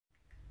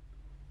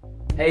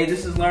Hey,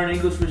 this is Learn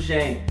English with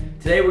Shane.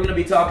 Today we're going to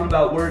be talking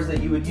about words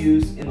that you would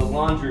use in the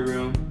laundry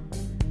room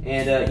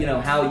and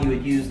how you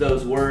would use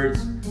those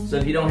words. So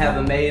if you don't have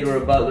a maid or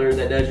a butler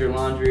that does your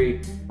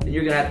laundry, then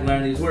you're going to have to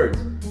learn these words.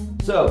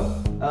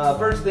 So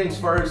first things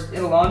first,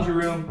 in a laundry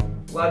room,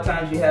 a lot of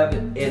times you have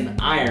an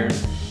iron.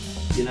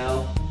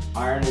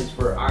 Iron is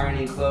for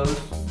ironing clothes.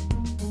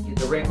 Get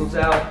the wrinkles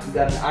out. You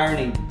got an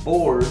ironing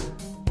board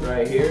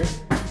right here.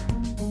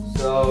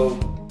 So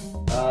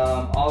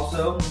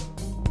also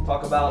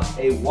talk about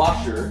a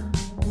washer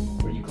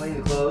where you clean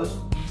the clothes.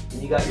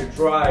 And you got your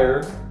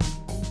dryer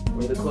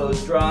where the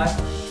clothes dry.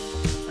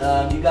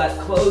 You got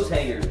clothes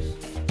hangers.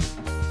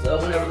 So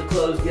whenever the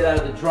clothes get out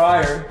of the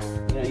dryer,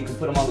 you can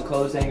put them on the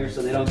clothes hanger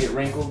so they don't get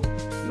wrinkled.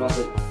 You don't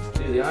have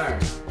to do the iron,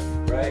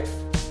 right?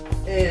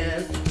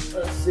 And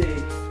let's see,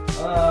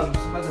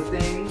 some other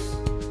things.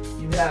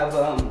 You have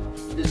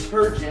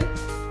detergent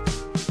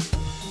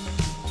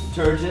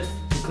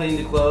to clean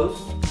the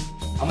clothes.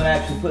 I'm gonna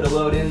actually put a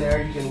load in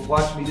there. You can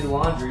watch me do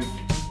laundry.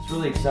 It's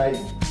really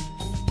exciting.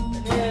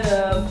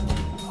 And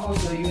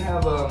also you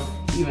have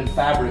even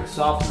fabric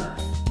softener.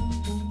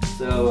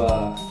 So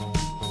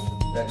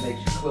that makes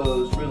your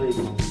clothes really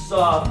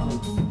soft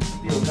and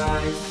feel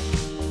nice.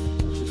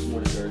 Just some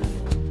more detergent.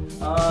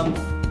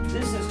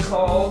 This is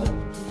called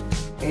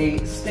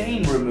a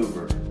stain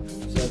remover.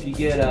 So if you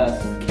get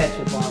some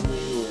ketchup on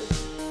you,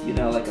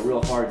 or like a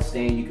real hard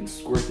stain, you can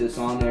squirt this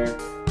on there.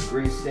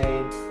 Grease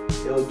stain,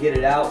 it'll get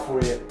it out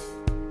for you.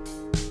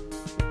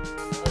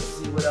 Let's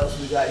see what else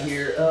we got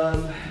here.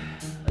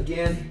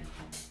 Again,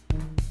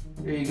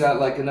 here you got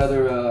like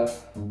another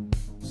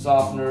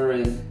softener,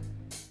 and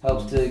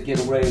helps to get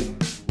away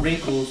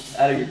wrinkles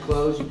out of your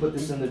clothes. You put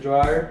this in the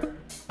dryer.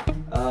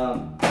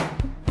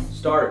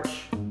 Starch.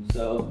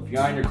 So if you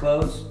iron your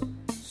clothes,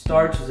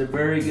 starch is a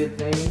very good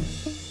thing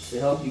to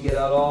help you get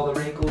out all the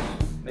wrinkles,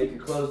 make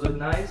your clothes look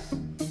nice.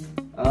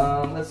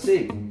 Let's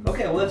see.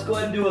 Okay, well, let's go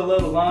ahead and do a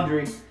load of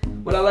laundry.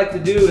 What I like to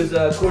do is,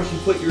 of course, you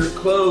put your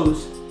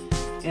clothes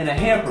in a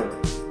hamper.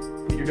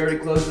 Put your dirty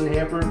clothes in the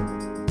hamper.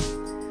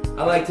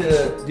 I like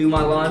to do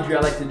my laundry. I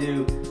like to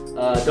do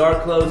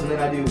dark clothes, and then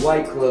I do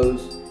white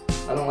clothes.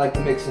 I don't like to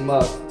mix them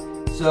up.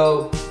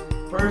 So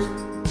first,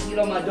 get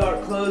all my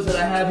dark clothes that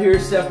I have here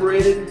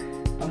separated.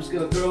 I'm just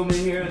going to throw them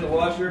in here in the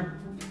washer.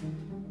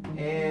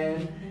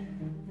 And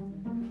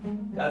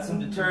got some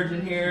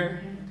detergent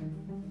here.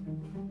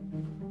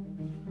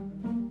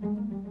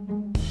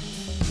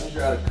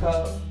 Measure out a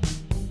cup.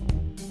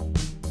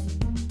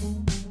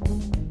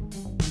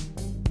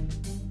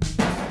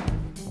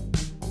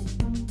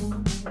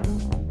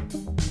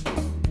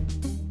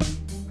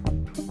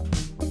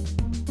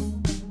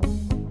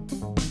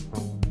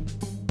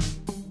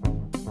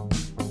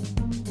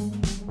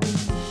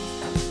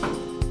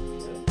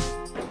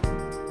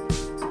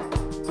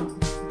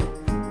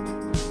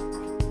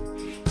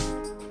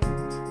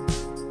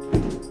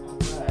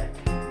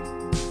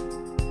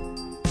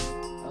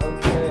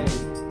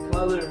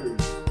 Colors.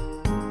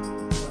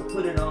 I'm gonna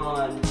put it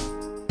on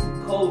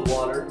cold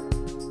water.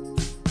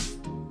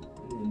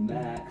 And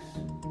max.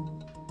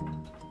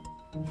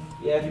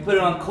 Yeah, if you put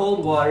it on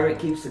cold water, it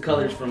keeps the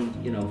colors from,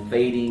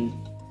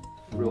 fading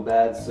real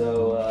bad.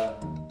 So,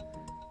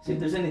 see if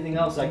there's anything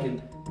else I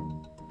can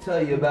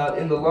tell you about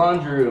in the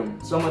laundry room.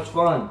 So much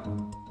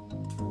fun.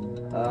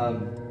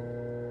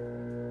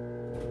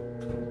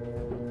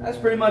 That's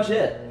pretty much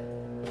it.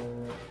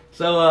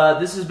 So,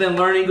 this has been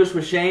Learn English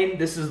with Shane.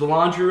 This is the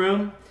laundry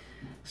room.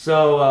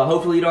 So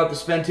hopefully you don't have to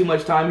spend too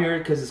much time here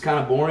because it's kind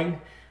of boring.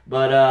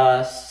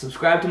 But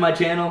subscribe to my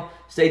channel,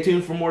 stay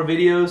tuned for more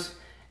videos,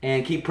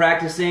 and keep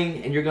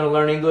practicing, and you're going to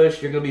learn English.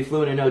 You're going to be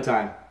fluent in no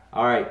time.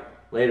 Alright,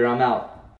 later, I'm out.